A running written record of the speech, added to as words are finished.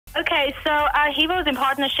Okay, so Heroes, in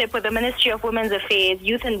partnership with the Ministry of Women's Affairs,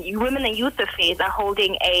 Women and Youth Affairs, are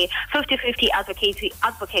holding a 50-50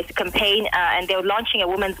 advocacy campaign, and they're launching a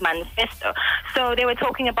women's manifesto. So they were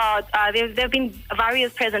talking about, there have been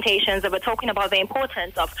various presentations that were talking about the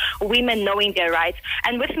importance of women knowing their rights.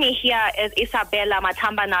 And with me here is Isabella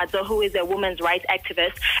Matambanadzo, who is a women's rights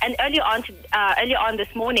activist. And earlier on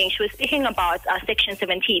this morning, she was speaking about Section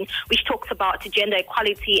 17, which talks about gender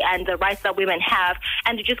equality and the rights that women have.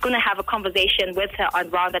 And we're just going to have a conversation with her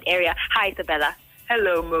around that area. Hi, Isabella.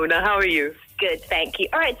 Hello, Mona. How are you? Good, thank you.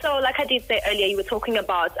 All right, so like I did say earlier, you were talking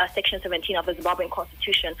about Section 17 of the Zimbabwean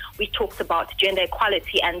Constitution, which talks about gender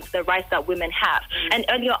equality and the rights that women have. And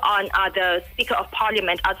earlier on, the Speaker of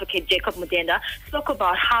Parliament, Advocate Jacob Mudenda, spoke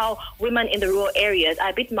about how women in the rural areas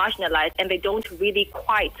are a bit marginalized and they don't really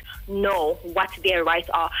quite know what their rights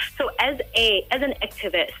are. So as an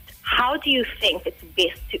activist, how do you think it's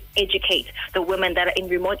best to educate the women that are in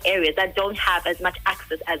remote areas that don't have as much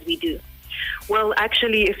access as we do? Well,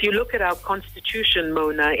 actually, if you look at our Constitution,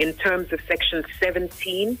 Mona, in terms of Section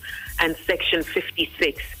 17 and Section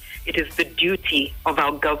 56, it is the duty of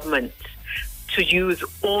our government to use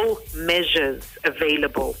all measures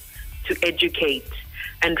available to educate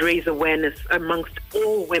and raise awareness amongst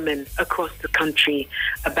all women across the country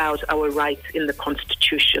about our rights in the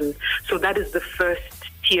Constitution. So that is the first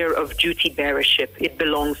tier of duty bearership. It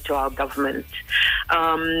belongs to our government.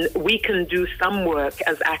 We can do some work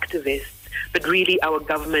as activists, but really our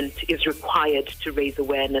government is required to raise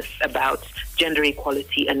awareness about gender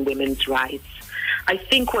equality and women's rights. I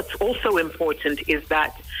think what's also important is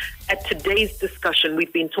that at today's discussion,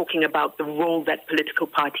 we've been talking about the role that political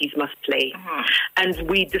parties must play. And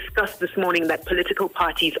we discussed this morning that political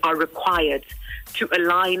parties are required to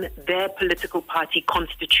align their political party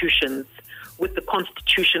constitutions with the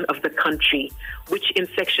constitution of the country, which in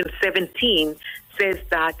Section 17 says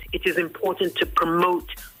that it is important to promote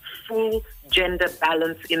full gender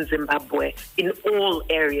balance in Zimbabwe in all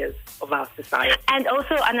areas of our society. And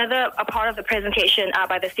also a part of the presentation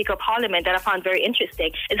by the Speaker of Parliament that I found very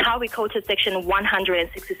interesting is how we quoted Section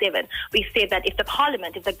 167. We said that if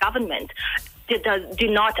the government do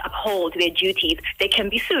not uphold their duties, they can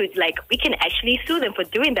be sued. Like, we can actually sue them for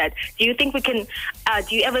doing that. Do you think we can,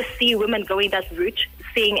 do you ever see women going that route,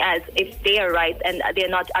 seeing as if they are right and they're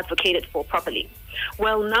not advocated for properly?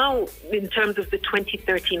 Well, now, in terms of the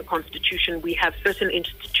 2013 Constitution, we have certain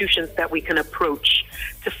institutions that we can approach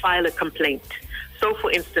to file a complaint. So,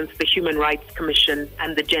 for instance, the Human Rights Commission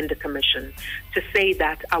and the Gender Commission, to say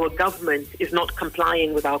that our government is not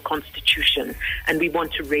complying with our Constitution and we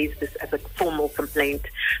want to raise this as a formal complaint.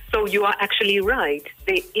 So you are actually right.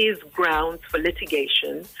 There is grounds for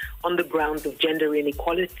litigation on the grounds of gender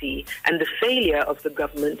inequality and the failure of the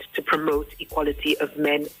government to promote equality of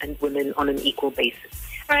men and women on an equal basis.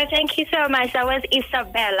 All right, thank you so much. That was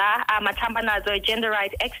Isabella Matambanadzo, a gender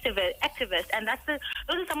rights activist, and those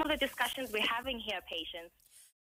are some of the discussions we're having here, patients.